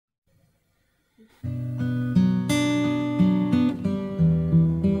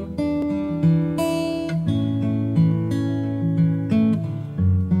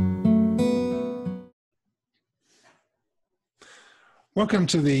Welcome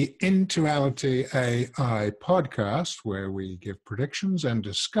to the Intuality AI podcast, where we give predictions and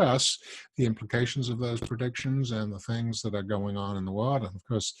discuss the implications of those predictions and the things that are going on in the world. And of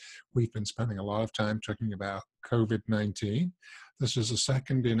course, we've been spending a lot of time talking about COVID-19. This is the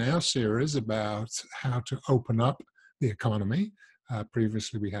second in our series about how to open up the economy.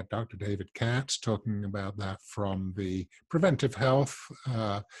 Previously, we had Dr. David Katz talking about that from the preventive health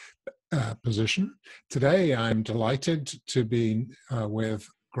position. Today, I'm delighted to be with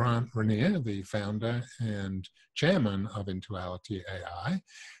Grant Renier, the founder and chairman of Intuality AI,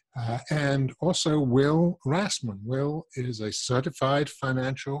 and also Will Rassman. Will is a certified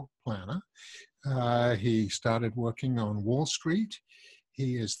financial planner. He started working on Wall Street.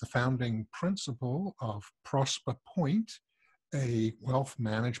 He is the founding principal of Prosper Point, a wealth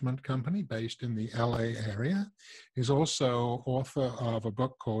management company based in the LA area. He's also author of a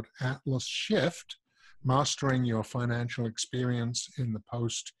book called Atlas Shift, Mastering Your Financial Experience in the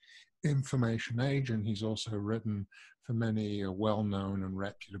Post-Information Age. And he's also written for many well-known and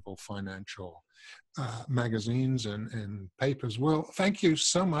reputable financial magazines and papers. Will, thank you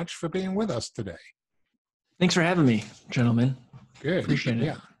so much for being with us today. Thanks for having me, gentlemen. Good. Appreciate it.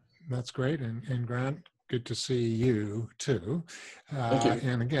 Yeah, that's great. And Grant, good to see you too. Thank you.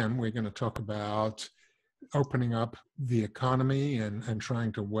 And again, we're going to talk about opening up the economy and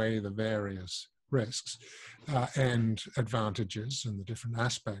trying to weigh the various risks and advantages and the different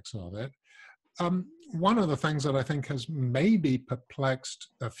aspects of it. One of the things that I think has maybe perplexed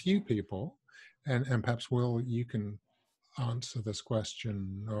a few people, and perhaps Will, you can answer this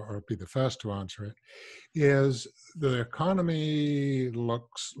question or be the first to answer it, is the economy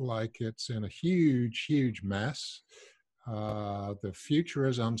looks like it's in a huge mess. The future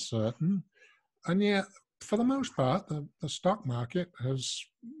is uncertain. And yet, for the most part, the stock market has,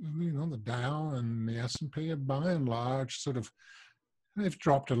 the Dow and the S&P have by and large they've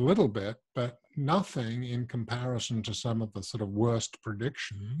dropped a little bit, but nothing in comparison to some of the sort of worst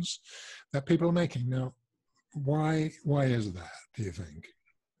predictions that people are making. Now, why is that, do you think?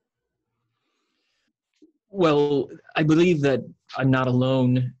 Well, I believe that I'm not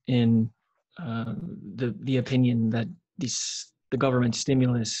alone in the opinion that the government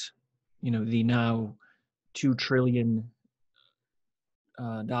stimulus, the now $2 trillion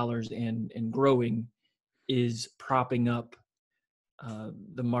and growing, is propping up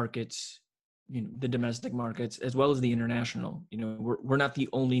the markets, the domestic markets as well as the international. We're not the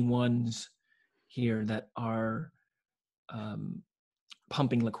only ones here that are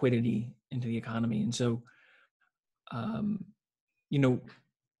pumping liquidity into the economy. And so,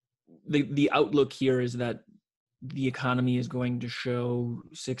 the outlook here is that the economy is going to show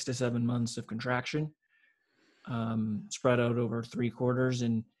 6 to 7 months of contraction, spread out over 3 quarters.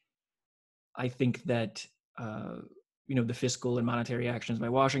 And I think that, the fiscal and monetary actions by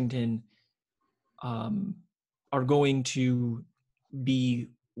Washington are going to be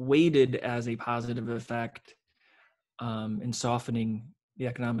weighted as a positive effect in softening the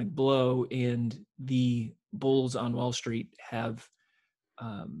economic blow, and the bulls on Wall Street have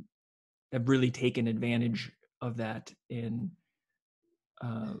really taken advantage of that. And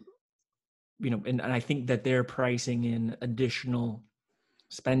and I think that they're pricing in additional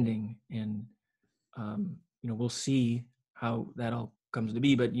spending, and we'll see how that all comes to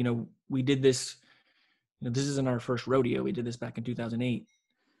be. But we did this. This isn't our first rodeo. We did this back in 2008,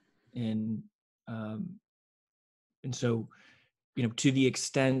 and so, to the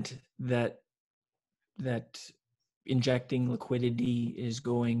extent that injecting liquidity is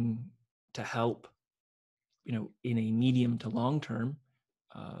going to help, in a medium to long term,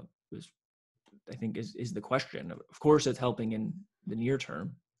 I think is the question. Of course, it's helping in the near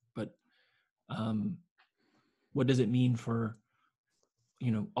term, but what does it mean for,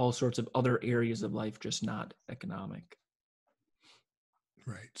 all sorts of other areas of life, just not economic?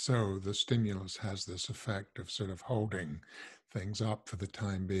 Right. So the stimulus has this effect of sort of holding things up for the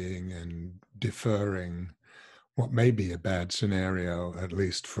time being and deferring what may be a bad scenario, at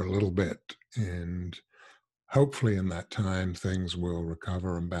least for a little bit. And hopefully in that time, things will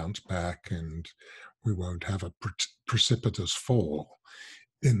recover and bounce back, and we won't have a precipitous fall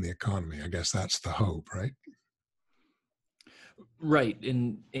in the economy. I guess that's the hope, right? Right.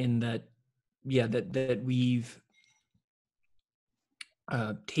 In that, yeah, that we've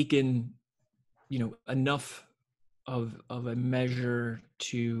taken, enough of a measure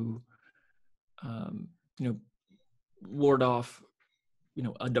to, ward off,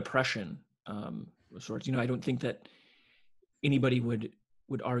 a depression sorts. I don't think that anybody would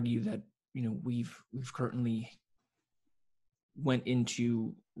argue that we've currently went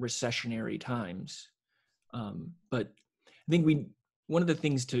into recessionary times, but I think one of the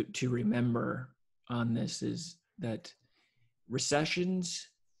things to remember on this is that recessions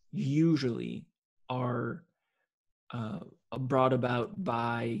usually are brought about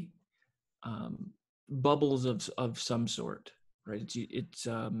by bubbles of some sort, right? It's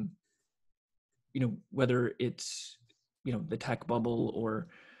whether it's the tech bubble or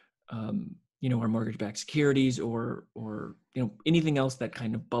our mortgage-backed securities or anything else that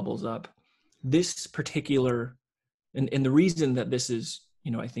kind of bubbles up. This particular and the reason that this is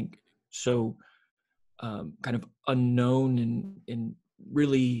I think so kind of unknown and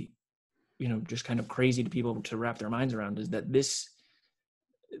really just kind of crazy to people to wrap their minds around is that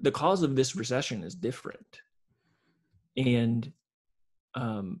the cause of this recession is different, and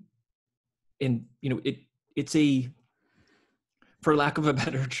it's a, for lack of a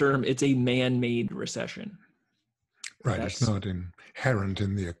better term, it's a man-made recession. Right. It's not inherent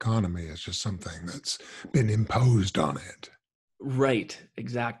in the economy. It's just something that's been imposed on it. Right.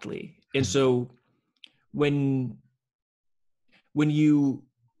 Exactly. And so when you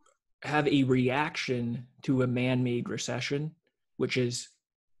have a reaction to a man-made recession, which is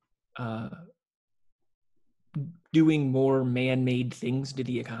doing more man-made things to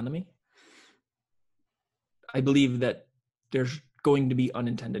the economy, I believe that there's going to be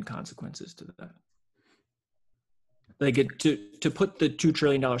unintended consequences to that. Like to put the $2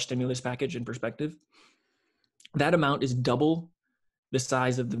 trillion stimulus package in perspective, that amount is double the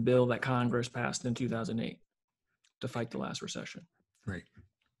size of the bill that Congress passed in 2008 to fight the last recession. Right.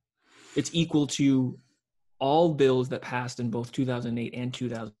 It's equal to all bills that passed in both 2008 and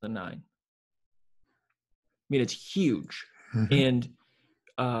 2009. I mean, it's huge.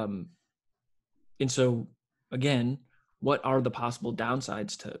 Mm-hmm. And so again, what are the possible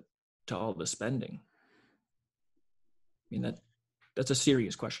downsides to all the spending? I mean, that's a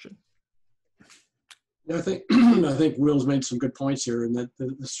serious question. Yeah, I think Will's made some good points here, and that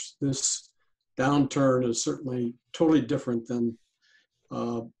this downturn is certainly totally different than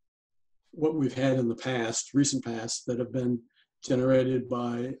what we've had in the past, recent past, that have been generated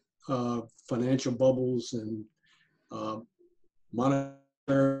by financial bubbles and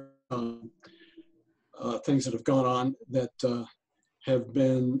monetary things that have gone on that have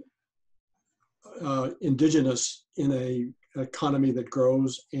been indigenous in an economy that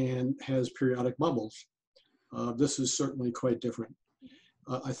grows and has periodic bubbles. This is certainly quite different.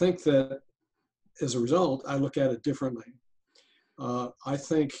 I think that as a result, I look at it differently. I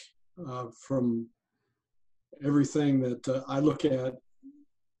think from everything that I look at,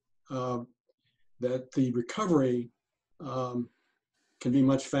 that the recovery can be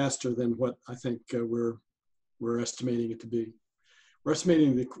much faster than what I think we're estimating it to be. We're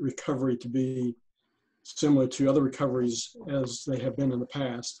estimating the recovery to be similar to other recoveries as they have been in the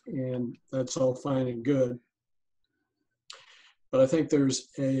past, and that's all fine and good. But I think there's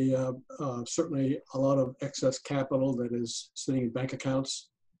certainly a lot of excess capital that is sitting in bank accounts,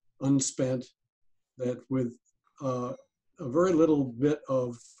 unspent, that with a very little bit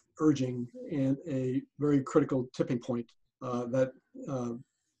of urging and a very critical tipping point, that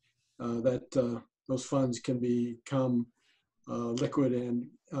those funds can become liquid and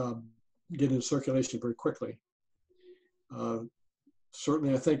get into circulation very quickly.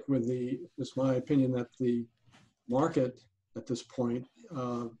 Certainly, I think it's my opinion that the market at this point,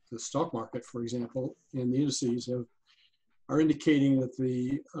 the stock market, for example, and the indices are indicating that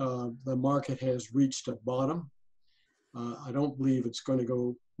the market has reached a bottom. I don't believe it's going to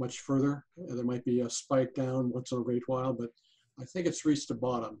go much further. There might be a spike down once in a great while, but I think it's reached a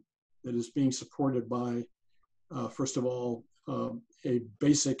bottom that is being supported by, first of all, a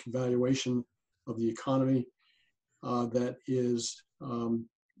basic valuation of the economy that is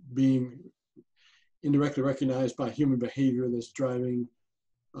being indirectly recognized by human behavior that's driving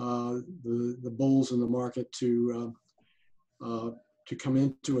the bulls in the market to come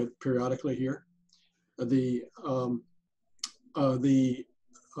into it periodically here.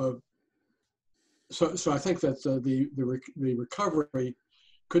 So I think that the recovery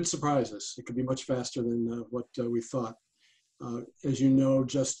could surprise us. It could be much faster than what we thought. As you know,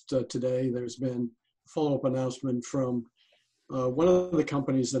 just today, there's been a follow-up announcement from one of the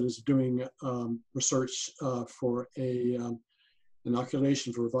companies that is doing research for a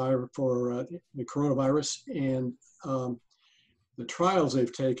inoculation for the coronavirus, and the trials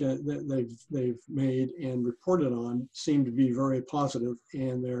they've made and reported on seem to be very positive,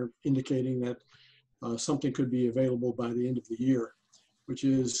 and they're indicating that something could be available by the end of the year, which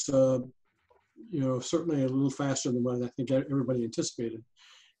is certainly a little faster than what I think everybody anticipated.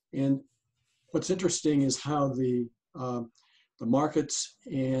 And what's interesting is how the markets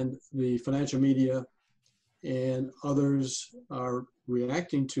and the financial media and others are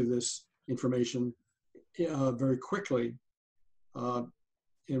reacting to this information very quickly and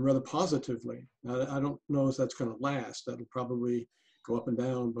rather positively. I don't know if that's going to last. That'll probably go up and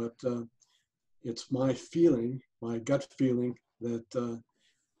down, but it's my feeling, my gut feeling, that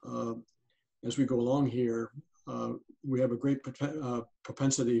as we go along here, we have a great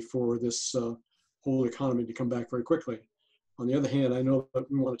propensity for this whole economy to come back very quickly. On the other hand, I know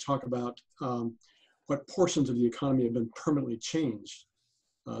that we want to talk about what portions of the economy have been permanently changed.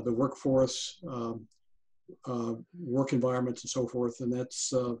 The workforce, work environments and so forth, and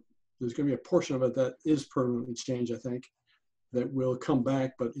that's there's going to be a portion of it that is permanently changed, I think, that will come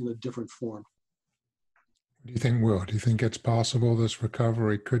back, but in a different form. Do you think, Will, do you think it's possible this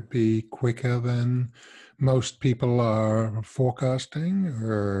recovery could be quicker than most people are forecasting,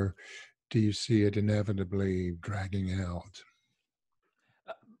 or do you see it inevitably dragging out?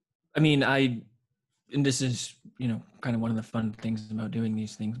 I mean, and this is, kind of one of the fun things about doing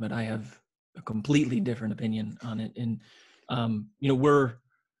these things, but I have a completely different opinion on it. And, we're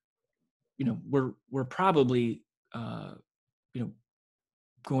probably,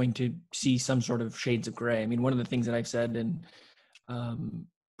 going to see some sort of shades of gray. I mean, one of the things that I've said in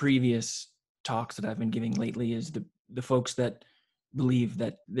previous talks that I've been giving lately is the folks that believe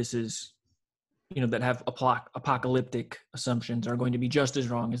that this is, that have apocalyptic assumptions are going to be just as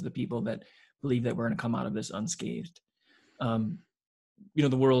wrong as the people that believe that we're going to come out of this unscathed. The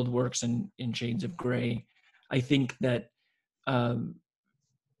world works in shades of gray. I think that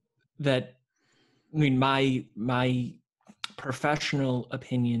my professional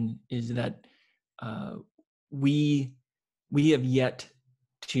opinion is that we have yet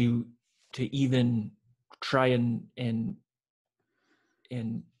to even try and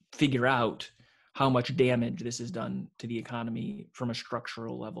figure out how much damage this has done to the economy from a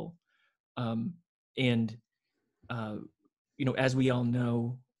structural level. As we all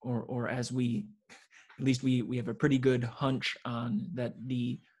know, or as we have a pretty good hunch on, that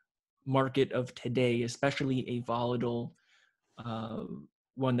the market of today, especially a volatile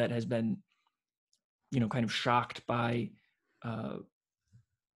one that has been, kind of shocked by, a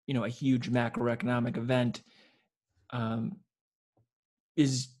huge macroeconomic event,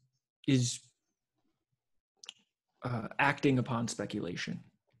 is acting upon speculation.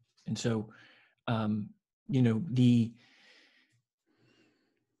 And so,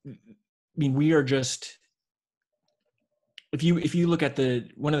 we are just, if you look at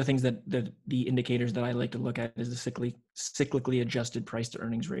one of the things that the indicators that I like to look at is the cyclically adjusted price to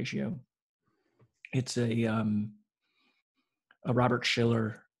earnings ratio. It's a Robert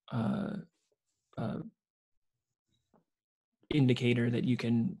Shiller indicator that you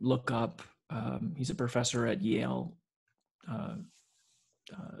can look up. He's a professor at Yale.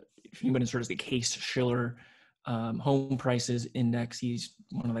 If anyone has heard of the Case-Shiller home prices index, he's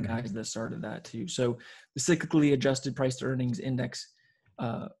one of the guys that started that too. So the cyclically adjusted price to earnings index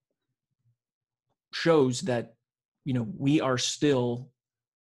shows that, we are still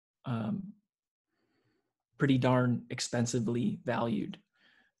pretty darn expensively valued,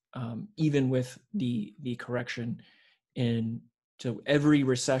 even with the correction. And so every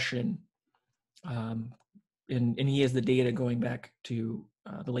recession, and he has the data going back to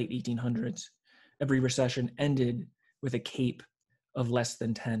the late 1800s, every recession ended with a CAPE of less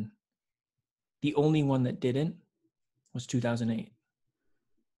than 10. The only one that didn't was 2008.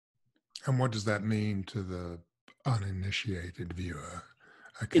 And what does that mean to the uninitiated viewer?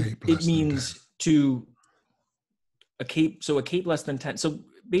 A CAPE less means than 10. to a CAPE. So a CAPE less than 10. So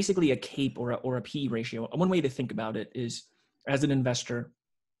basically a CAPE or a P ratio. One way to think about it is, as an investor,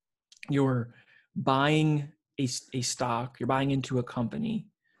 you're buying a stock, you're buying into a company,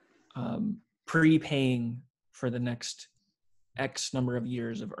 prepaying for the next X number of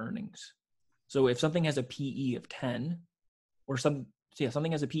years of earnings. So if something has a PE of 10, or something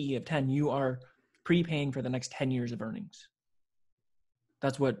has a PE of 10, you are prepaying for the next 10 years of earnings.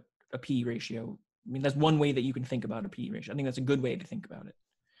 That's what a PE ratio, that's one way that you can think about a PE ratio. I think that's a good way to think about it.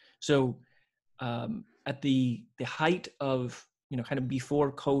 So at the height of, kind of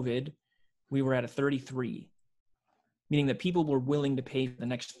before COVID, we were at a 33, meaning that people were willing to pay for the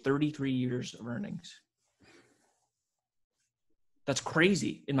next 33 years of earnings. That's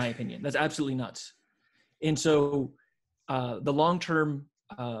crazy, in my opinion. That's absolutely nuts. And so the long-term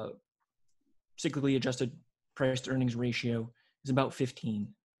cyclically adjusted price to earnings ratio is about 15.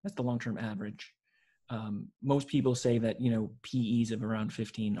 That's the long-term average. Most people say that, PEs of around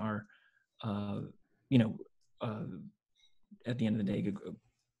 15 are you know, at the end of the day,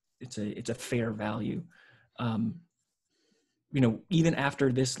 it's a fair value. You know, even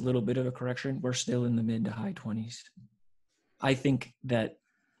after this little bit of a correction, we're still in the mid to high 20s. I think that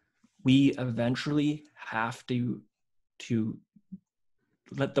we eventually have to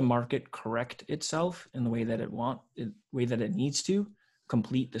let the market correct itself in the way that it needs to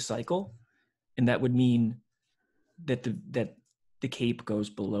complete the cycle, and that would mean that the CAPE goes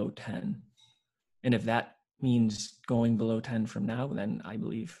below 10. And if that means going below 10 from now, then I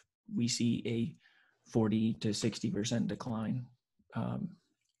believe we see a 40 to 60% decline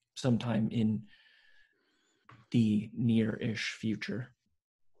sometime in the near-ish future.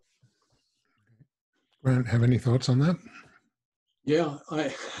 Grant, have any thoughts on that? Yeah,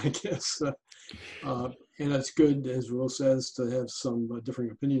 I guess, and it's good, as Will says, to have some differing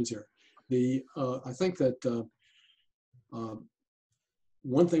opinions here. I think that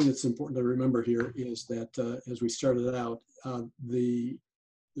one thing that's important to remember here is that as we started out, the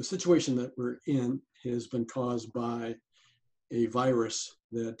situation that we're in has been caused by a virus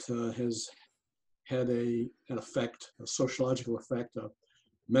that has had an effect, a sociological effect, a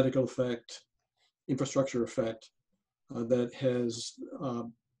medical effect, infrastructure effect that has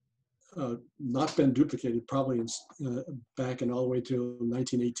not been duplicated probably back in all the way to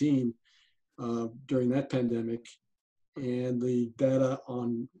 1918 during that pandemic. And the data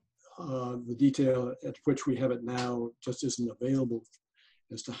on the detail at which we have it now just isn't available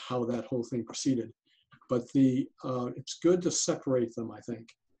as to how that whole thing proceeded. But it's good to separate them, I think.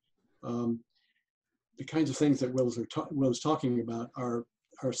 The kinds of things that Will's talking about are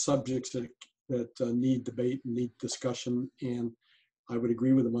subjects that need debate and need discussion, and I would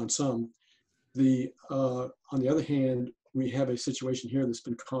agree with him on some. On the other hand, we have a situation here that's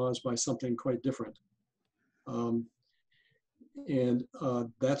been caused by something quite different. And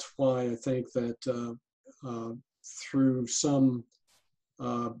that's why I think that through some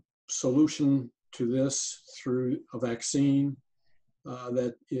solution to this, through a vaccine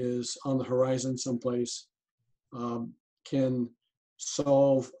that is on the horizon someplace, can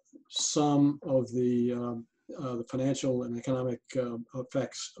solve some of the financial and economic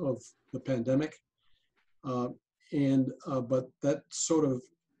effects of the pandemic. But that sort of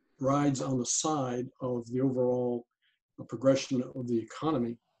rides on the side of the overall progression of the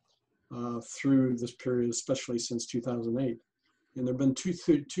economy through this period, especially since 2008. And there have been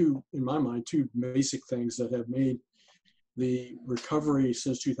two, in my mind, two basic things that have made the recovery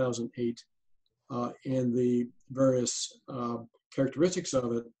since 2008 and the various characteristics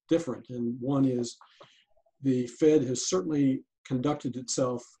of it different. And one is the Fed has certainly conducted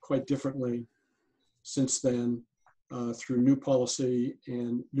itself quite differently since then through new policy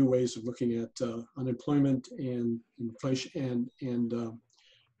and new ways of looking at unemployment and inflation and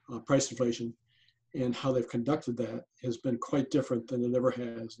price inflation. And how they've conducted that has been quite different than it ever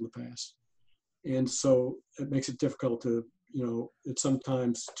has in the past. And so it makes it difficult to, it's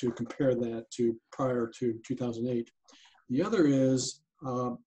sometimes to compare that to prior to 2008. The other is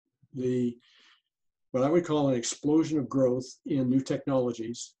what I would call an explosion of growth in new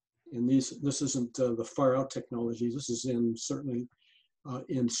technologies. And this isn't the far out technologies. This is certainly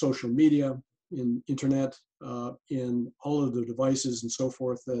in social media, in internet, in all of the devices and so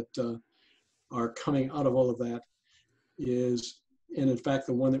forth that are coming out of all of that and in fact,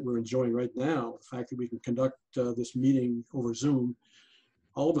 the one that we're enjoying right now, the fact that we can conduct this meeting over Zoom,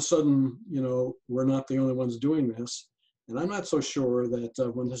 all of a sudden, we're not the only ones doing this. And I'm not so sure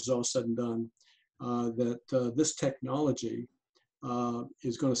that when this is all said and done, that this technology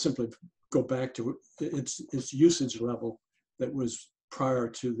is going to simply go back to its usage level that was prior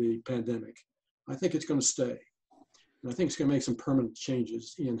to the pandemic. I think it's going to stay. And I think it's going to make some permanent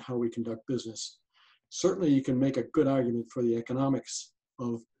changes in how we conduct business. Certainly, you can make a good argument for the economics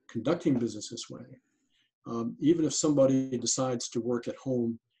of conducting business this way. Even if somebody decides to work at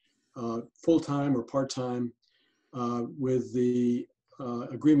home full-time or part-time with the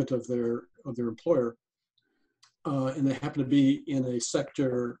agreement of their employer, and they happen to be in a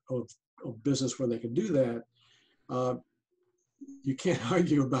sector of business where they can do that, you can't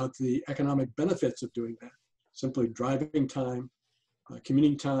argue about the economic benefits of doing that. Simply driving time,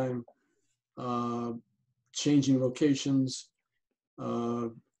 commuting time, changing locations.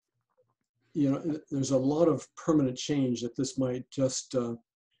 There's a lot of permanent change that this might just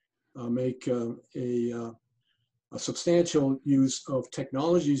make a substantial use of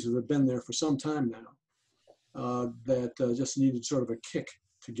technologies that have been there for some time now that just needed sort of a kick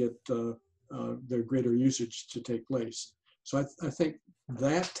to get their greater usage to take place. So I think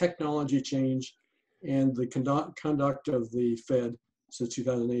that technology change and the conduct of the Fed since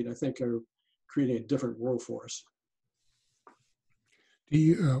 2008, I think are creating a different world for us. Do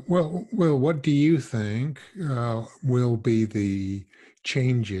you, well, what do you think will be the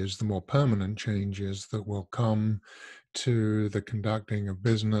changes, the more permanent changes that will come to the conducting of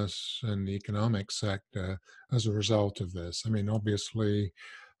business and the economic sector as a result of this? I mean, obviously,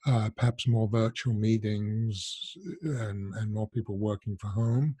 perhaps more virtual meetings and more people working from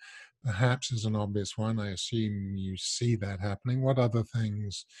home, perhaps is an obvious one. I assume you see that happening. What other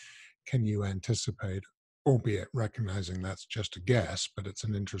things can you anticipate, albeit recognizing that's just a guess, but it's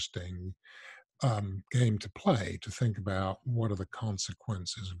an interesting game to play, to think about what are the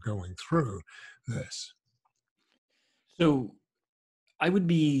consequences of going through this? So I would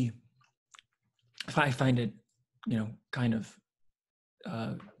be, if I find it, kind of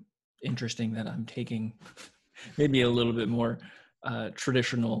interesting that I'm taking maybe a little bit more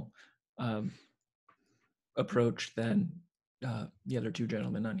traditional approach than the other two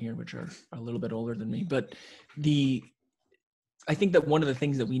gentlemen on here, which are a little bit older than me. But I think that one of the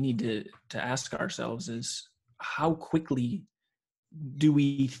things that we need to ask ourselves is, how quickly do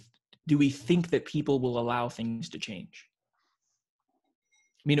we think that people will allow things to change?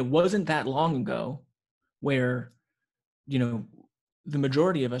 I mean, it wasn't that long ago where, the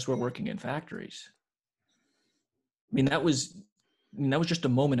majority of us were working in factories. I mean, that was just a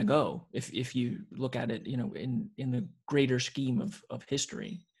moment ago. If you look at it, in the greater scheme of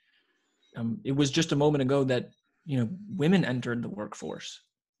history, it was just a moment ago that, women entered the workforce.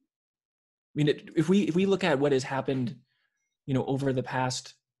 I mean, if we look at what has happened, over the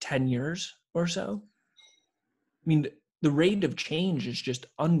past 10 years or so, I mean, the rate of change is just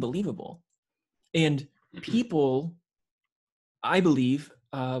unbelievable. And people, I believe,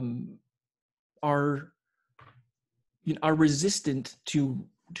 are resistant to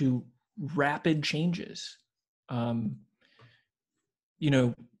rapid changes.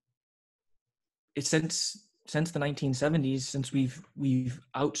 It's since the 1970s, since we've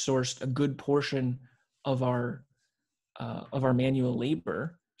outsourced a good portion of our manual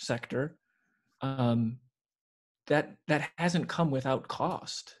labor sector, that hasn't come without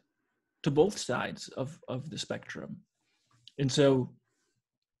cost to both sides of the spectrum. And so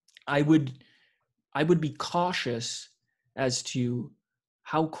I would be cautious as to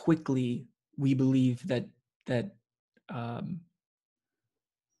how quickly we believe that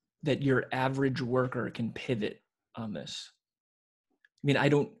your average worker can pivot on this. I mean,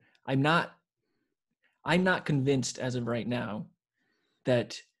 I'm not convinced as of right now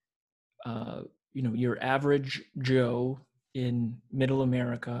that your average Joe in middle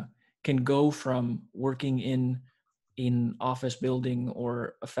America can go from working in an office building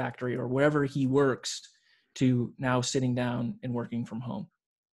or a factory or wherever he works to now sitting down and working from home.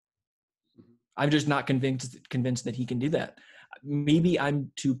 I'm just not convinced that he can do that. Maybe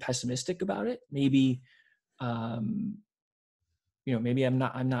I'm too pessimistic about it. Maybe, maybe I'm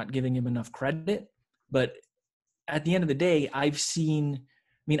not giving him enough credit. But at the end of the day, I've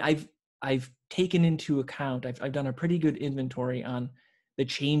taken into account, I've done a pretty good inventory on the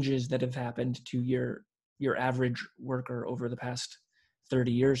changes that have happened to your average worker over the past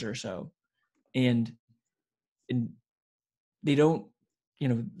 30 years or so. And they don't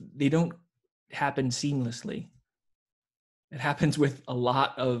happen seamlessly. It happens with a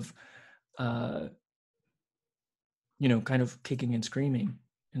lot of, kind of kicking and screaming.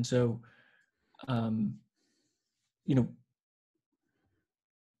 And so,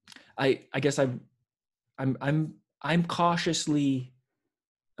 I guess I'm cautiously,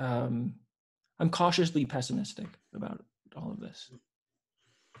 I'm cautiously pessimistic about all of this.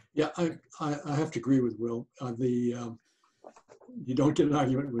 Yeah, I have to agree with Will. You don't get an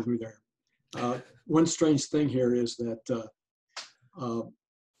argument with me there. One strange thing here is that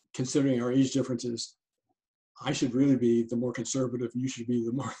considering our age differences, I should really be the more conservative. You should be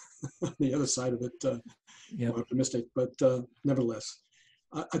the more on the other side of it, more optimistic. But nevertheless,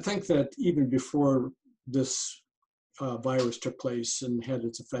 I think that even before this virus took place and had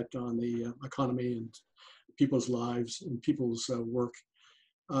its effect on the economy and people's lives and people's work,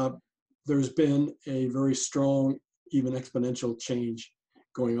 there's been a very strong, even exponential change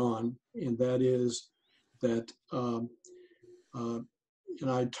going on, and that is that, and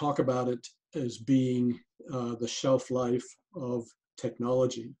I talk about it as being the shelf life of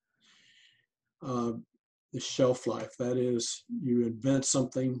technology. The shelf life, that is, you invent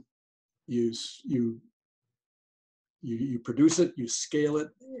something, you produce it, you scale it,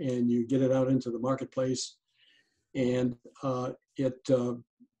 and you get it out into the marketplace, and it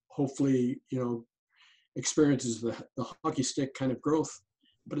hopefully, experiences the hockey stick kind of growth.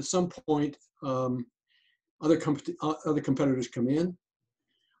 But at some point, other competitors come in,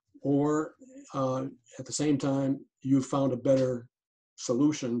 or at the same time, you found a better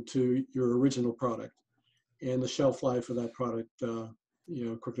solution to your original product, and the shelf life of that product,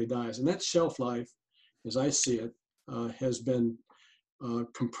 quickly dies. And that shelf life, as I see it, has been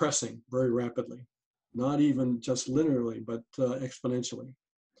compressing very rapidly, not even just linearly, but exponentially.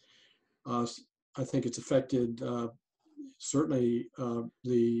 I think it's affected certainly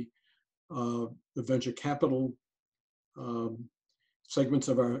the venture capital segments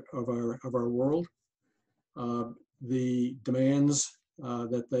of our world, the demands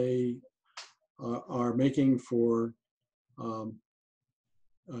that they are making for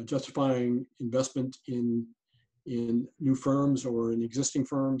justifying investment in new firms or in existing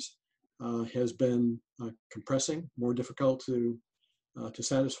firms has been compressing, more difficult to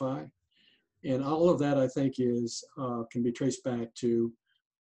satisfy. And all of that, I think, can be traced back to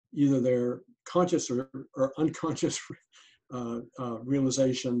either their conscious or unconscious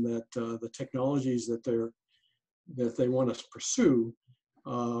realization that the technologies that they want to pursue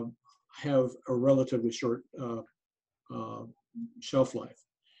have a relatively short shelf life.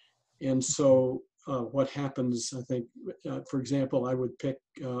 And so what happens, I think, for example, I would pick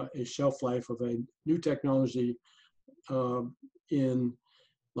a shelf life of a new technology in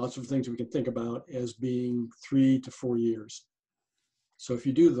lots of things we can think about as being 3 to 4 years. So if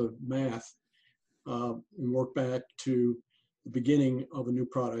you do the math and work back to the beginning of a new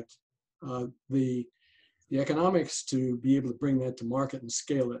product, the economics to be able to bring that to market and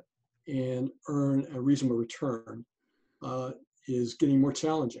scale it and earn a reasonable return is getting more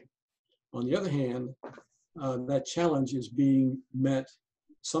challenging. On the other hand, that challenge is being met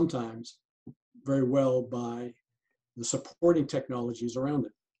sometimes very well by the supporting technologies around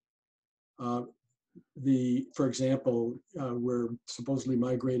it. For example, we're supposedly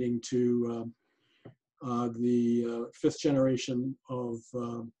migrating to the 5th generation of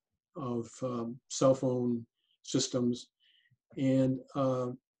cell phone systems, and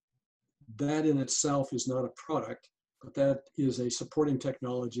that in itself is not a product, but that is a supporting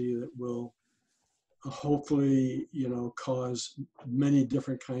technology that will hopefully, cause many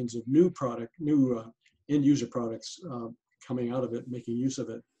different kinds of new end user products coming out of it, making use of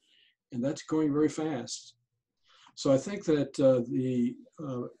it. And that's going very fast. So I think that the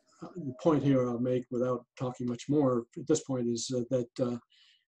point here I'll make without talking much more at this point is that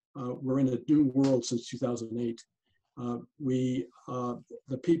we're in a new world since 2008.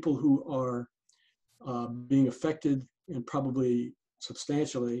 The people who are being affected, and probably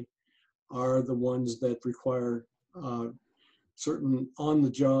substantially, are the ones that require certain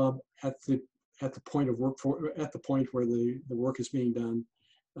on-the-job at the point of work at the point where the work is being done,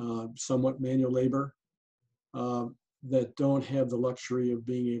 somewhat manual labor that don't have the luxury of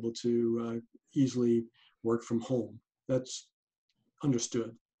being able to easily work from home. That's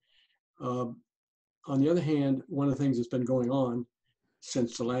understood. On the other hand, one of the things that's been going on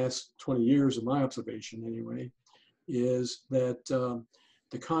since the last 20 years of my observation anyway, is that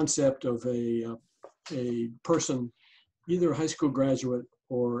the concept of a person, either a high school graduate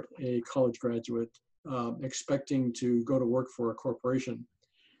or a college graduate, expecting to go to work for a corporation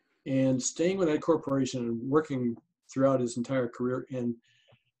and staying with that corporation and working throughout his entire career and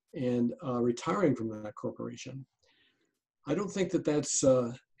retiring from that corporation. I don't think that that's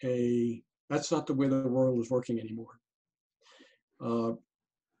not the way the world is working anymore.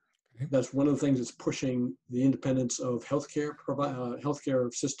 That's one of the things that's pushing the independence of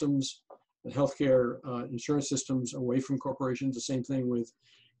healthcare systems, and healthcare insurance systems away from corporations. The same thing with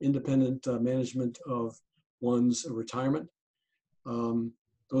independent management of one's retirement.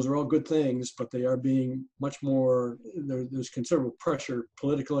 Those are all good things, but they are being much more, there's considerable pressure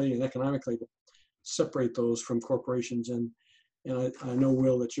politically and economically to separate those from corporations. And I know,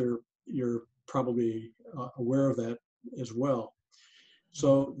 Will, that you're probably aware of that as well.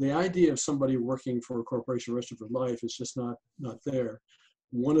 So the idea of somebody working for a corporation the rest of their life is just not there.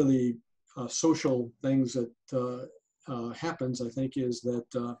 One of the social things that happens, I think, is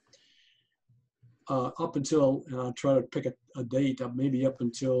that up until, and I'll try to pick a date, maybe up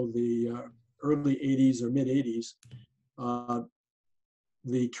until the early 80s or mid 80s,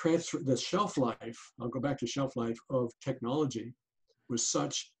 the shelf life, I'll go back to shelf life of technology, was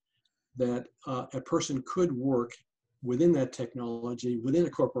such that a person could work within that technology, within a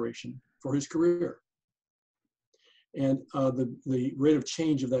corporation, for his career. And the rate of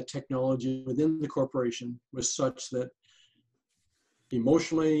change of that technology within the corporation was such that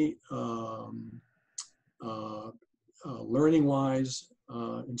emotionally, learning-wise,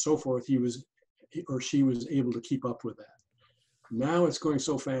 and so forth, he or she was able to keep up with that. Now it's going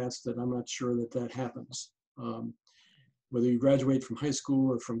so fast that I'm not sure that happens. whether you graduate from high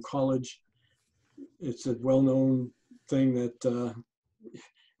school or from college, it's a well-known thing that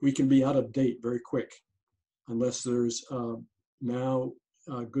we can be out of date very quick unless there's now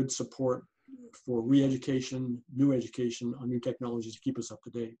good support for re-education, new education on new technologies to keep us up to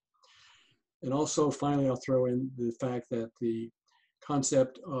date. And also, finally, I'll throw in the fact that the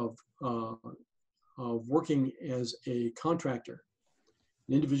concept of working as a contractor,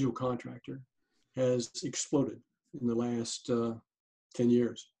 an individual contractor, has exploded in the last 10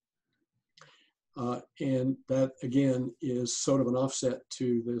 years. And that, again, is sort of an offset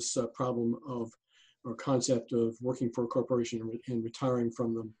to this problem of, or concept of working for a corporation and retiring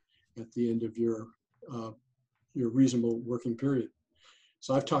from them at the end of your reasonable working period.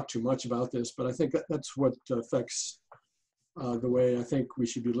 So I've talked too much about this, but I think that's what affects the way I think we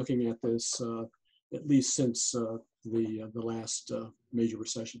should be looking at this, at least since the last major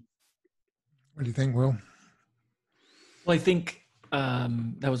recession. What do you think, Will? Well, I think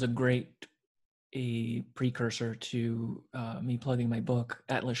that was a precursor to me plugging my book,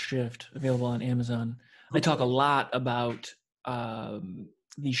 Atlas Shift, available on Amazon. I talk a lot about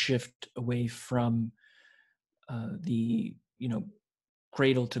the shift away from the,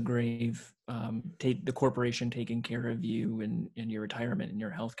 cradle to grave, the corporation taking care of you and your retirement and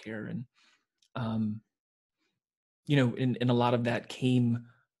your healthcare. And, and a lot of that came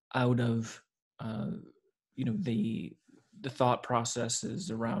out of, the thought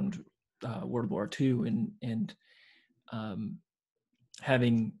processes around World War II and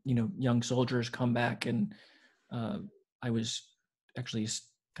having, young soldiers come back. And I was actually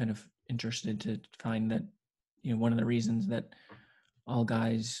kind of interested to find that, one of the reasons that all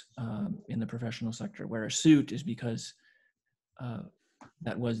guys in the professional sector wear a suit is because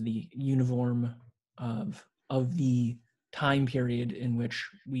that was the uniform of the time period in which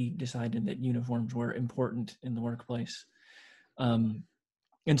we decided that uniforms were important in the workplace. And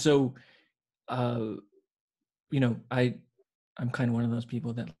so, I'm kind of one of those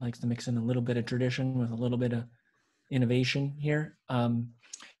people that likes to mix in a little bit of tradition with a little bit of innovation here.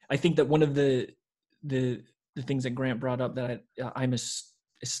 I think that one of the things that Grant brought up that I'm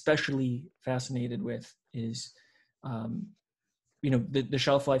especially fascinated with is, the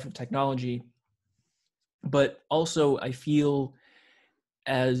shelf life of technology, but also I feel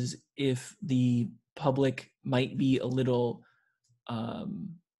as if the public might be a little,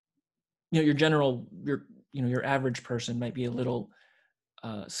 your average person might be a little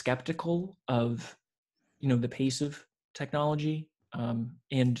skeptical of, the pace of technology.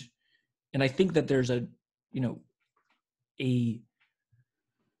 And I think that there's a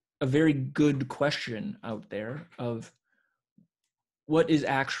very good question out there of what is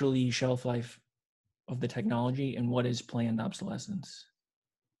actually shelf life of the technology and what is planned obsolescence.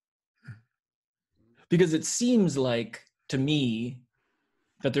 Because it seems like, to me,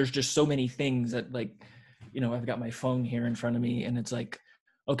 that there's just so many things that, like, I've got my phone here in front of me and it's like,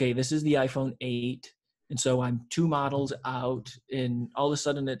 okay, this is the iPhone 8. And so I'm 2 models out and all of a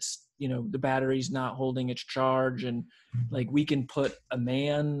sudden it's, the battery's not holding its charge. And like, we can put a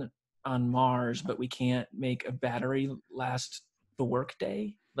man on Mars, but we can't make a battery last the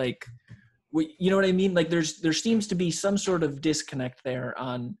workday. Like, you know what I mean? Like there seems to be some sort of disconnect there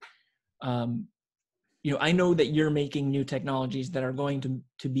on, I know that you're making new technologies that are going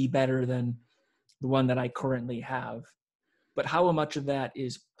to be better than the one that I currently have, but how much of that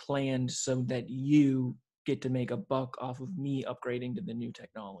is planned so that you get to make a buck off of me upgrading to the new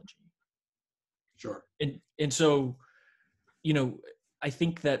technology? Sure. And so, I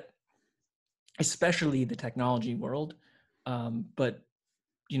think that especially the technology world, but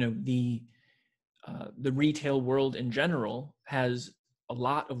the retail world in general has a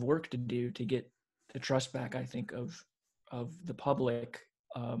lot of work to do to get the trust back, I think, of the public.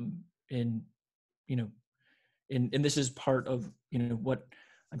 And this is part of, what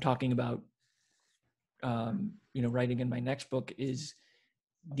I'm talking about, writing in my next book is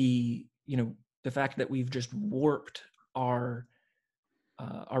the fact that we've just warped our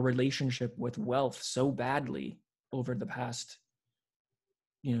relationship with wealth so badly over the past,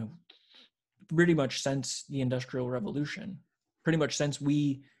 pretty much since the Industrial Revolution, pretty much since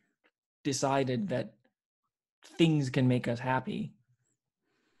we decided that things can make us happy.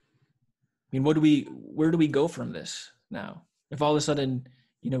 I mean, where do we go from this now? If all of a sudden,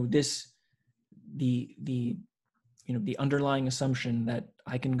 the underlying assumption that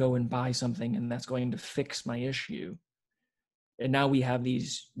I can go and buy something and that's going to fix my issue. And now we have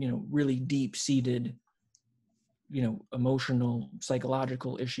these, really deep-seated, emotional,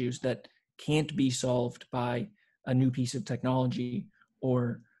 psychological issues that can't be solved by a new piece of technology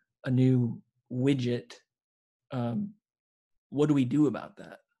or a new widget. what do we do about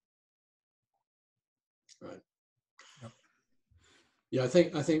that? Right. Yeah, I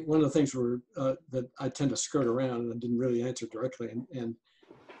think one of the things that I tend to skirt around, and I didn't really answer directly, and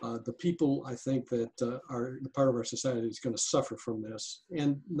the people I think that are the part of our society is going to suffer from this,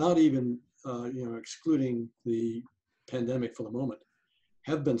 and not even excluding the pandemic for the moment,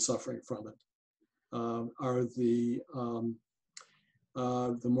 have been suffering from it, are the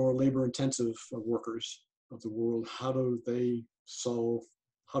more labor-intensive workers of the world. How do they solve?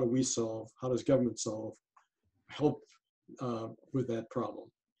 How do we solve? How does government solve? Help with that problem?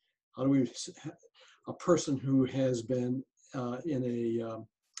 How do we, a person who has been in a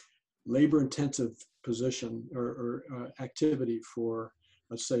labor-intensive position or activity for,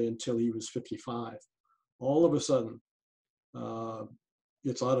 let's say, until he was 55, all of a sudden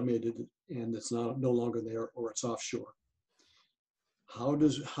it's automated and it's no longer there, or it's offshore. How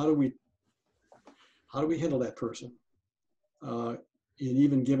do we handle that person? And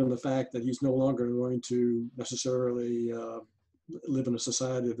even given the fact that he's no longer going to necessarily live in a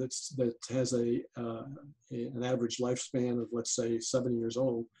society that has an average lifespan of, let's say, 70 years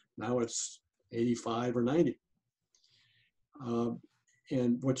old. Now it's 85 or 90.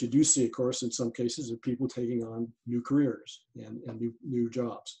 And what you do see, of course, in some cases, are people taking on new careers and new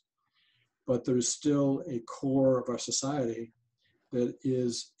jobs. But there's still a core of our society that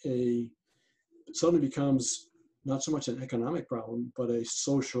suddenly becomes not so much an economic problem, but a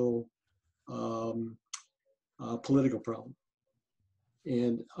social, political problem.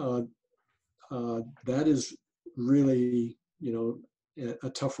 And that is really, a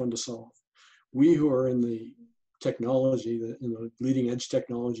tough one to solve. We who are in the technology, in the leading edge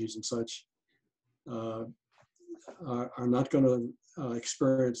technologies and such, are not going to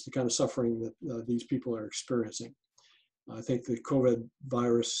experience the kind of suffering that these people are experiencing. I think the COVID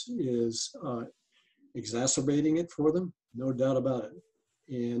virus is exacerbating it for them, no doubt about it.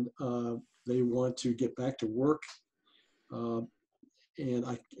 And they want to get back to work. And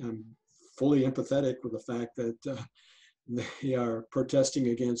I'm fully empathetic with the fact that they are protesting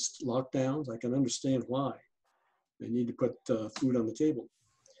against lockdowns. I can understand why. They need to put food on the table.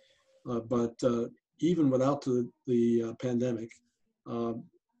 But even without the pandemic,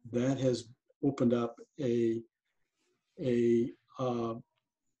 that has opened up a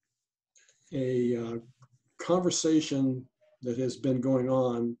conversation that has been going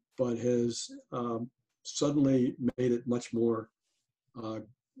on, but has suddenly made it much more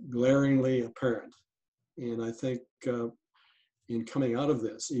glaringly apparent. And I think in coming out of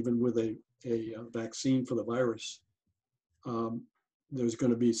this, even with a vaccine for the virus, there's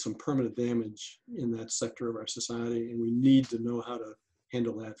going to be some permanent damage in that sector of our society, and we need to know how to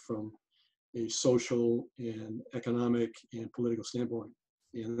handle that from a social and economic and political standpoint.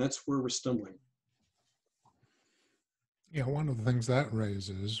 And that's where we're stumbling. Yeah, one of the things that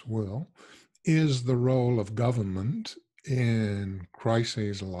raises, Will, is the role of government in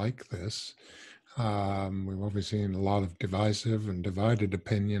crises like this. We've obviously seen a lot of divisive and divided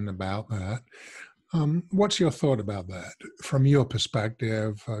opinion about that. What's your thought about that from your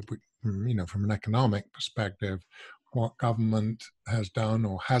perspective, from an economic perspective, what government has done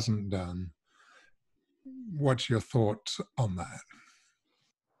or hasn't done? What's your thoughts on that?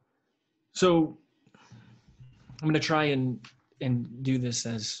 So I'm going to try and do this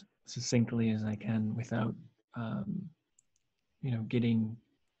as succinctly as I can without, getting.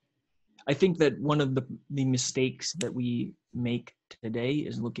 I think that one of the mistakes that we make today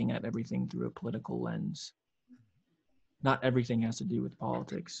is looking at everything through a political lens. Not everything has to do with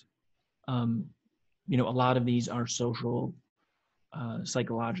politics. A lot of these are social,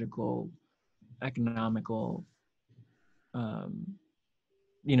 psychological, economical.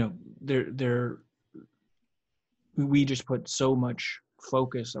 We just put so much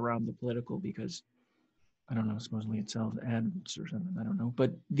focus around the political because, I don't know, supposedly it sells ads or something, I don't know.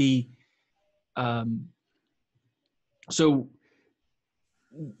 But so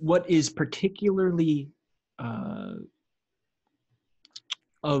what is particularly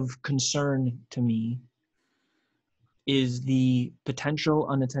of concern to me is the potential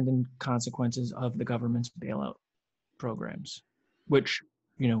unintended consequences of the government's bailout programs, which,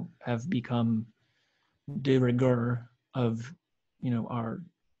 have become de rigueur of, our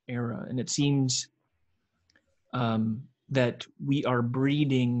era. And it seems that we are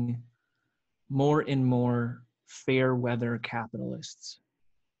breeding more and more fair weather capitalists.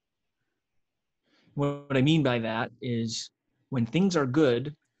 What I mean by that is when things are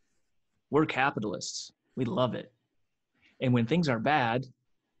good, we're capitalists. We love it. And when things are bad,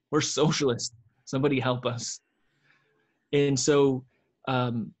 we're socialists. Somebody help us. And so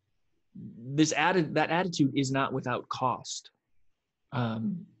that attitude is not without cost.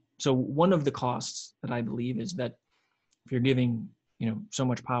 So one of the costs that I believe is that if you're giving, so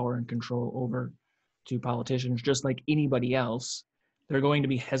much power and control over to politicians, just like anybody else, they're going to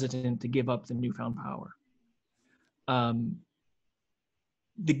be hesitant to give up the newfound power.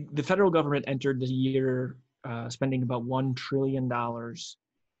 The federal government entered the year spending about $1 trillion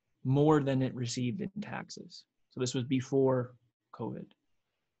more than it received in taxes. So this was before COVID.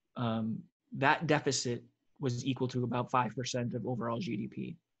 That deficit was equal to about 5% of overall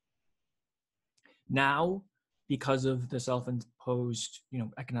GDP. Now, because of the self-imposed,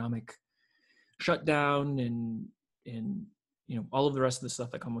 economic shutdown and all of the rest of the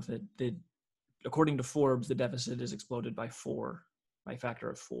stuff that come with it, according to Forbes, the deficit has exploded by a factor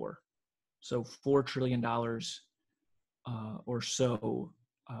of 4. So $4 trillion or so,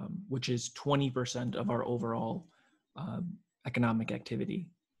 which is 20% of our overall economic activity.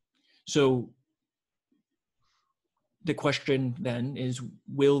 So the question then is,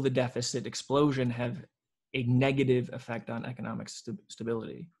 will the deficit explosion have a negative effect on economic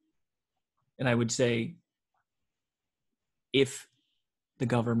stability? And I would say, if the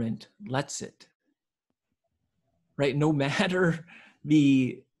government lets it, right? No matter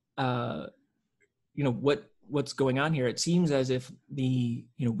the, what's going on here, it seems as if we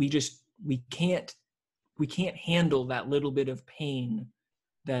can't handle that little bit of pain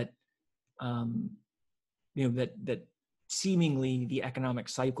that, that seemingly the economic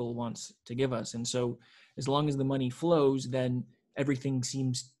cycle wants to give us. And so as long as the money flows, then everything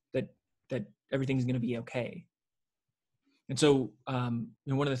seems that everything's going to be okay. And so, one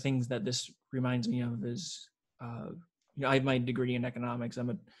of the things that this reminds me of is, I have my degree in economics.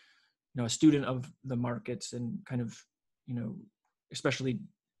 I'm a student of the markets and kind of, especially,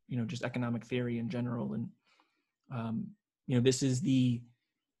 just economic theory in general. And, this is the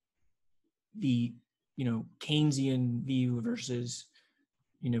Keynesian view versus,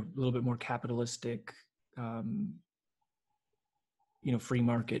 a little bit more capitalistic, free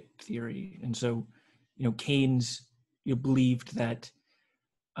market theory. And so, Keynes, believed that,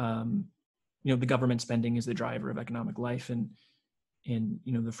 the government spending is the driver of economic life, and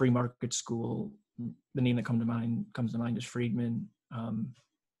the free market school, the name that comes to mind is Friedman.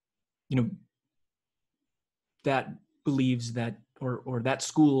 That believes that, or that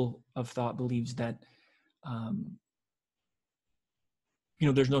school of thought believes that,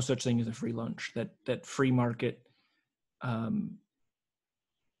 there's no such thing as a free lunch. That free market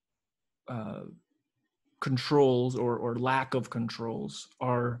controls or lack of controls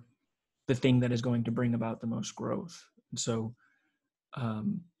are the thing that is going to bring about the most growth. And so,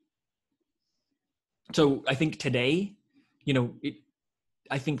 so I think today,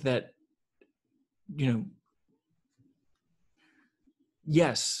 I think that,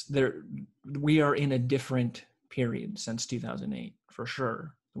 yes, we are in a different period since 2008, for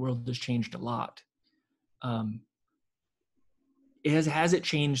sure. The world has changed a lot. Has it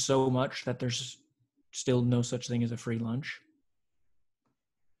changed so much that there's still no such thing as a free lunch?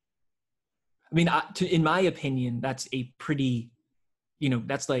 I mean, in my opinion, that's a pretty,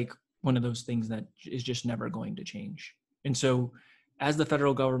 that's like one of those things that is just never going to change. And so as the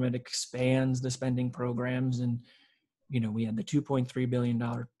federal government expands the spending programs, and, we had the $2.3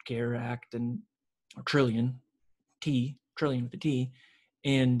 billion CARE Act, and trillion with the T,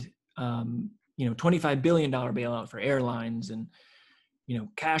 and, $25 billion bailout for airlines, and,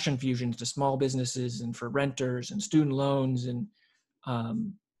 cash infusions to small businesses and for renters and student loans. And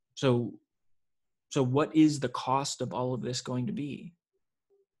so what is the cost of all of this going to be?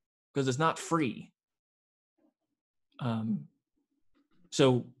 Because it's not free. And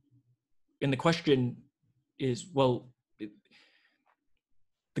the question is, well,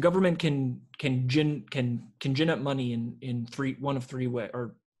 the government can gin up money in one of three ways,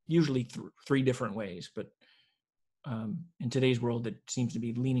 or usually three different ways. But in today's world, it seems to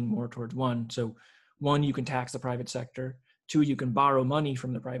be leaning more towards one. So, 1, you can tax the private sector. 2, you can borrow money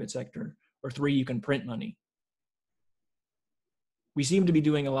from the private sector. Or 3, you can print money. We seem to be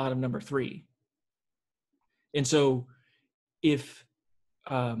doing a lot of number 3. And so if,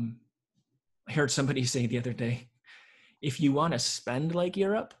 I heard somebody say the other day, if you want to spend like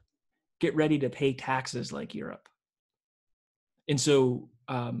Europe, get ready to pay taxes like Europe. And so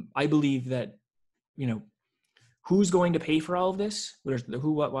I believe that, who's going to pay for all of this? There's the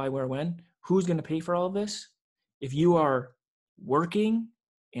who, what, why, where, when. Who's going to pay for all of this? If you are working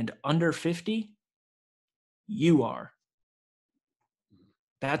and under 50, you are.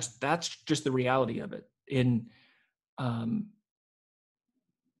 That's just the reality of it. And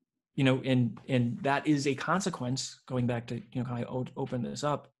and that is a consequence, going back to how I opened this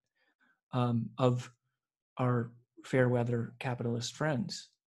up, of our fair weather capitalist friends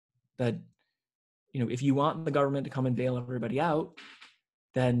that, if you want the government to come and bail everybody out,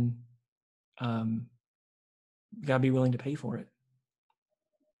 then you gotta be willing to pay for it.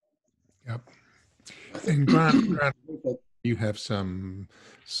 Yep. And Grant, you have some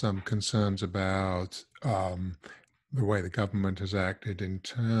concerns about the way the government has acted in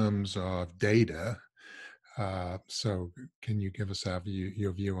terms of data. So can you give us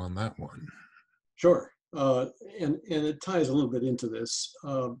your view on that one? Sure. And it ties a little bit into this.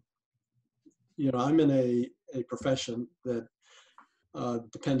 I'm in a profession that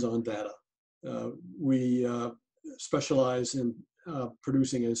depends on data. We specialize in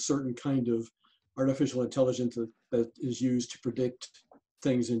producing a certain kind of artificial intelligence that is used to predict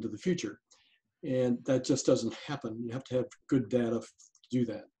things into the future. And that just doesn't happen. You have to have good data to do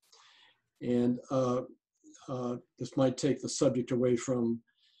that. And this might take the subject away from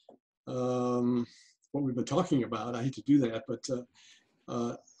what we've been talking about. I hate to do that, but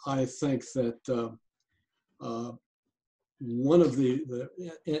I think that one of and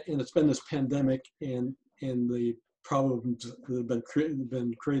it's been this pandemic and the problems that have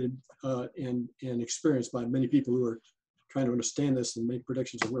been created and experienced by many people who are trying to understand this and make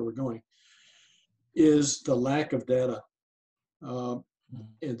predictions of where we're going, is the lack of data. And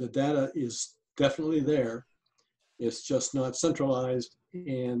the data is definitely there. It's just not centralized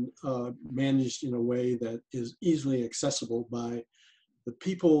and managed in a way that is easily accessible by the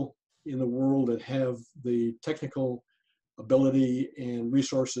people in the world that have the technical ability and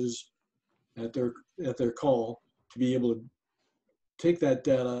resources at their call to be able to take that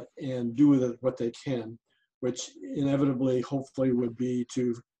data and do with it what they can, which inevitably, hopefully, would be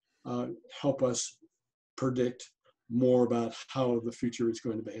to help us predict more about how the future is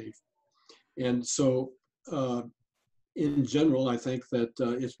going to behave. And so, in general, I think that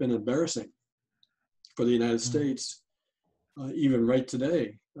it's been embarrassing for the United States, even right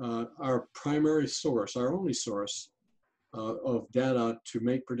today. Our primary source, our only source of data to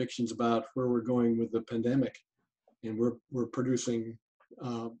make predictions about where we're going with the pandemic, and we're producing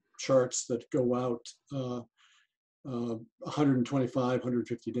charts that go out 125,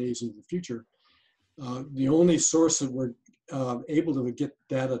 150 days into the future. The only source that we're able to get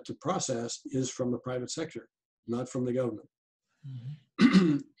data to process is from the private sector, not from the government.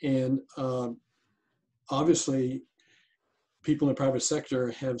 Mm-hmm. And obviously, people in the private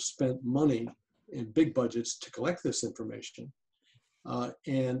sector have spent money and big budgets to collect this information,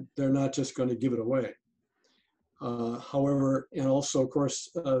 and they're not just going to give it away. However, and also, of course,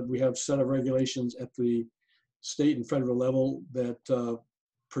 we have a set of regulations at the state and federal level that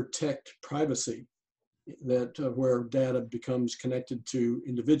protect privacy, that where data becomes connected to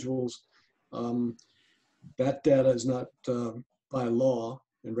individuals, that data is not, by law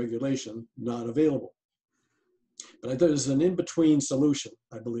and regulation, not available. But there's an in-between solution,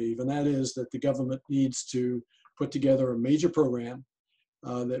 I believe, and that is that the government needs to put together a major program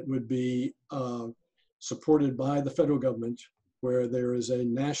that would be supported by the federal government, where there is a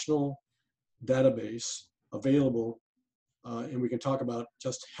national database available, and we can talk about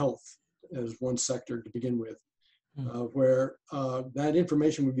just health as one sector to begin with, where that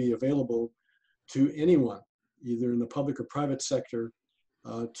information would be available to anyone, either in the public or private sector,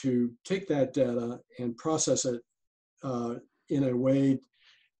 to take that data and process it in a way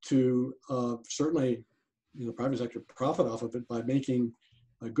to certainly, the private sector profit off of it by making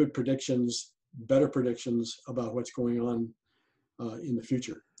good predictions, better predictions about what's going on in the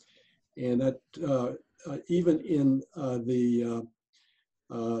future. And that even in the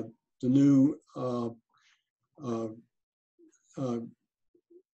new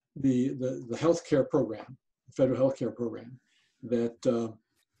the healthcare program, the federal healthcare program that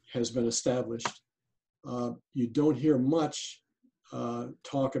has been established, you don't hear much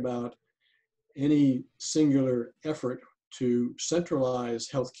talk about any singular effort to centralize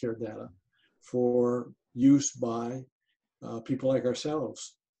healthcare data for use by people like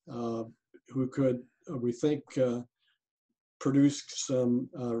ourselves, who could, we think, produce some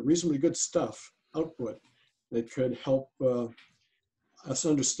reasonably good stuff, output, that could help us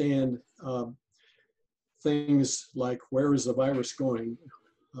understand things like where is the virus going,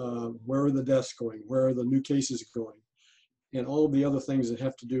 where are the deaths going, where are the new cases going, and all of the other things that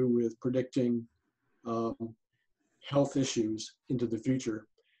have to do with predicting health issues into the future.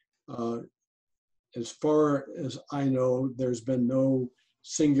 As far as I know, there's been no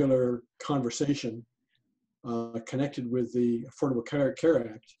singular conversation connected with the Affordable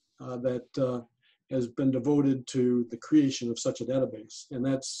Care Act that has been devoted to the creation of such a database, and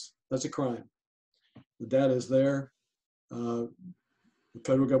that's a crime. The data is there. The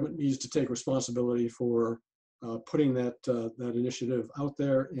federal government needs to take responsibility for putting that initiative out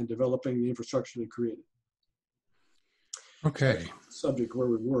there and developing the infrastructure to create it. Okay. Subject where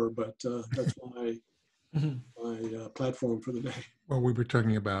we were, but that's my platform for the day. Well, we were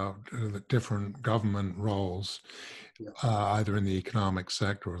talking about the different government roles, Yeah. either in the economic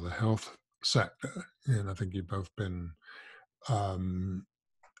sector or the health sector. And I think you've both been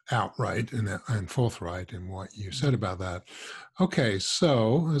outright and forthright in what you said about that. Okay,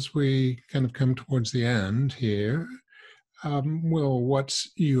 so as we kind of come towards the end here, Will,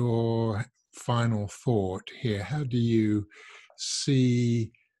 what's your final thought here? How do you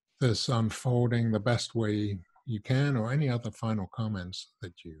see this unfolding the best way you can, or any other final comments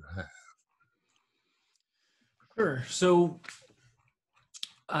that you have? Sure. So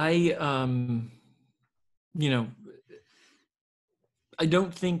I, I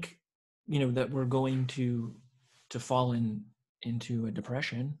don't think, that we're going to fall into a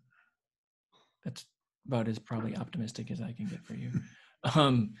depression. That's about as probably optimistic as I can get for you.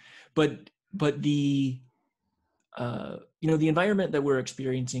 But the, the environment that we're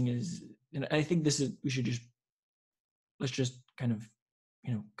experiencing is, and I think let's just kind of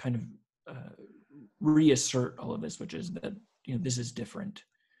reassert all of this, which is that, this is different.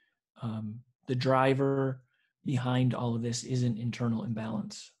 The driver behind all of this isn't internal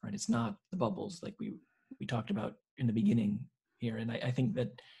imbalance, right? It's not the bubbles like we talked about in the beginning here. And I think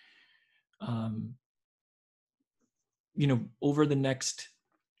that, over the next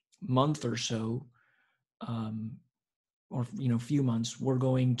month or so, or few months, we're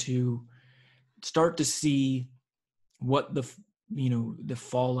going to start to see what the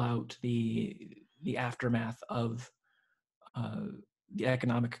fallout, the aftermath of the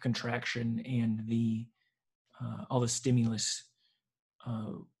economic contraction and the all the stimulus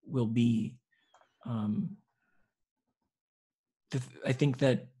will be. I think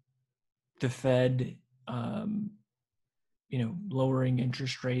that the Fed, lowering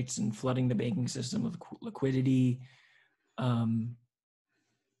interest rates and flooding the banking system with liquidity,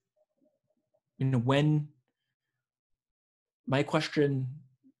 when my question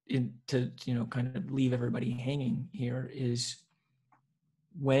to kind of leave everybody hanging here is,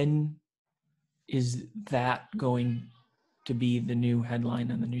 when is that going to be the new headline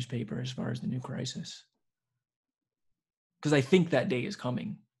in the newspaper as far as the new crisis? Because I think that day is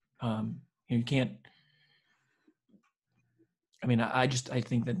coming. You can't. I mean, I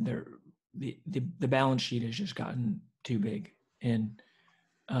think that the balance sheet has just gotten too big, and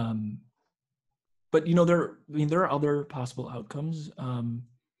but there are other possible outcomes.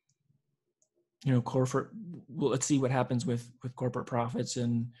 Corporate. Well, let's see what happens with corporate profits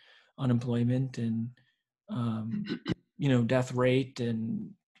and unemployment and death rate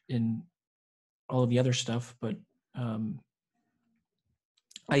and all of the other stuff. But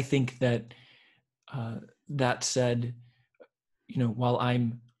I think that that said, while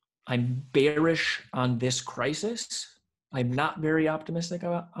I'm bearish on this crisis, I'm not very optimistic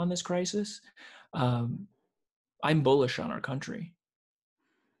on this crisis. I'm bullish on our country.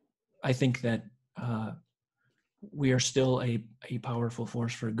 I think that we are still a powerful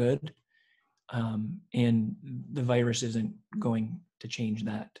force for good, and the virus isn't going to change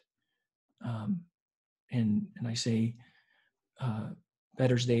that. And I say,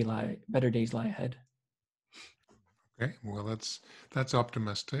 better days lie ahead. Okay, well, that's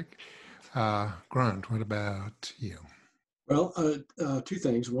optimistic. Grant, what about you? Well, two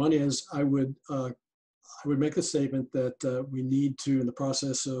things. One is I would make the statement that we need to, in the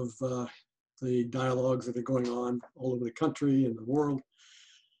process of the dialogues that are going on all over the country and the world,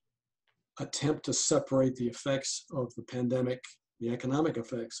 attempt to separate the effects of the pandemic, the economic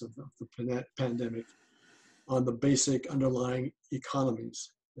effects of the pandemic, on the basic underlying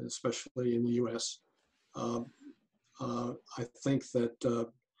economies, especially in the U.S. I think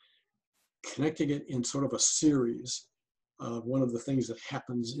that connecting it in sort of a series, one of the things that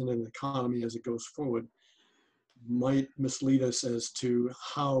happens in an economy as it goes forward might mislead us as to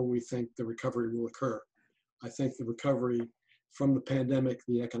how we think the recovery will occur. I think the recovery from the pandemic,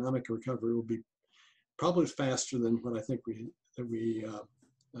 the economic recovery, will be probably faster than what I think that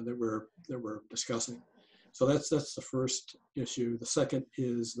we're discussing. So that's the first issue. The second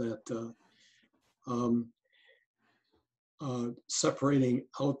is that separating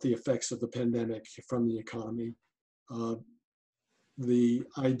out the effects of the pandemic from the economy, the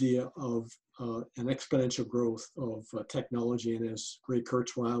idea of an exponential growth of technology, and as Ray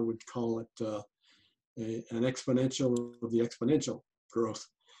Kurzweil would call it, an exponential of the exponential growth,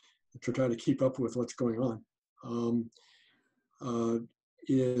 to try to keep up with what's going on,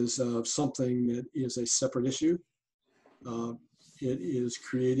 is something that is a separate issue. It is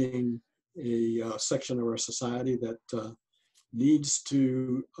creating a section of our society that needs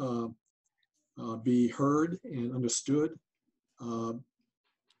to be heard and understood.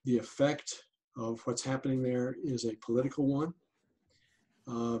 The effect of what's happening there is a political one,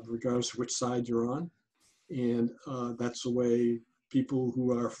 regardless of which side you're on. And that's the way people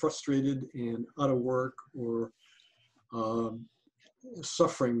who are frustrated and out of work or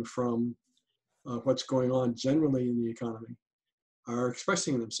suffering from what's going on generally in the economy are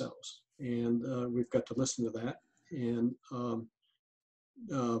expressing themselves. And we've got to listen to that. And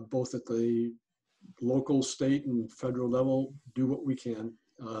both at the local, state, and federal level, do what we can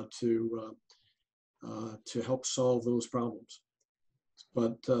to help solve those problems.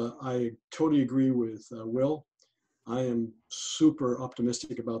 But I totally agree with Will. I am super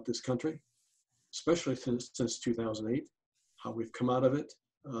optimistic about this country, especially since 2008, how we've come out of it.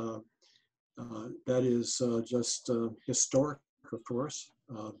 That is just historic, of course,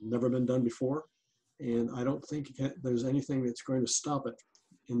 never been done before. And I don't think there's anything that's going to stop it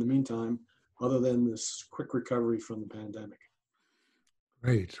in the meantime, other than this quick recovery from the pandemic.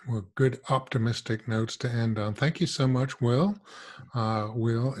 Great. Well, good optimistic notes to end on. Thank you so much, Will.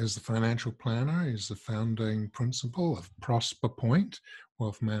 Will is the financial planner. He's the founding principal of Prosper Point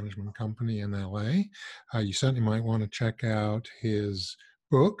Wealth Management Company in LA. You certainly might want to check out his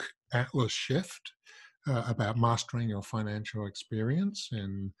book, Atlas Shift, about mastering your financial experience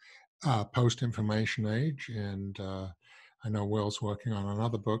in post-information age. And I know Will's working on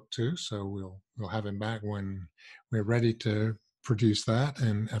another book too, so we'll have him back when we're ready to produce that.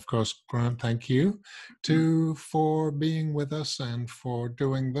 And of course, Grant, thank you for being with us and for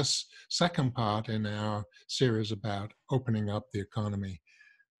doing this second part in our series about opening up the economy.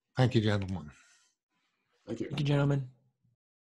 Thank you, gentlemen. Thank you. Thank you, gentlemen.